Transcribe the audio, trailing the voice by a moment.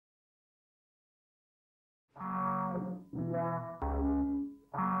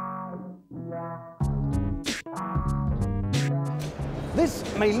This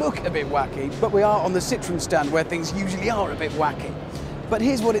may look a bit wacky, but we are on the Citroen stand where things usually are a bit wacky. But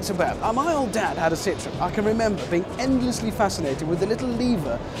here's what it's about. My old dad had a Citroen. I can remember being endlessly fascinated with the little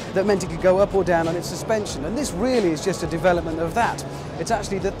lever that meant it could go up or down on its suspension, and this really is just a development of that. It's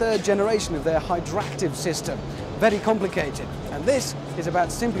actually the third generation of their Hydractive system. Very complicated, and this is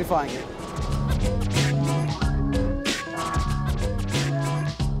about simplifying it.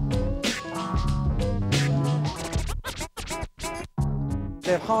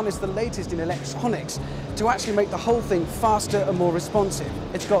 They've harnessed the latest in electronics to actually make the whole thing faster and more responsive.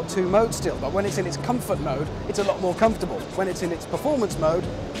 It's got 2 modes still, but when it's in its comfort mode, it's a lot more comfortable. When it's in its performance mode,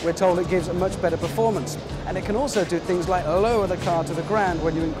 we're told it gives a much better performance. And it can also do things like lower the car to the ground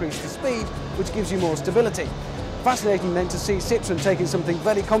when you increase the speed, which gives you more stability. Fascinating then to see Citroen taking something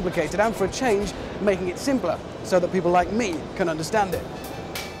very complicated and, for a change, making it simpler so that people like me can understand it.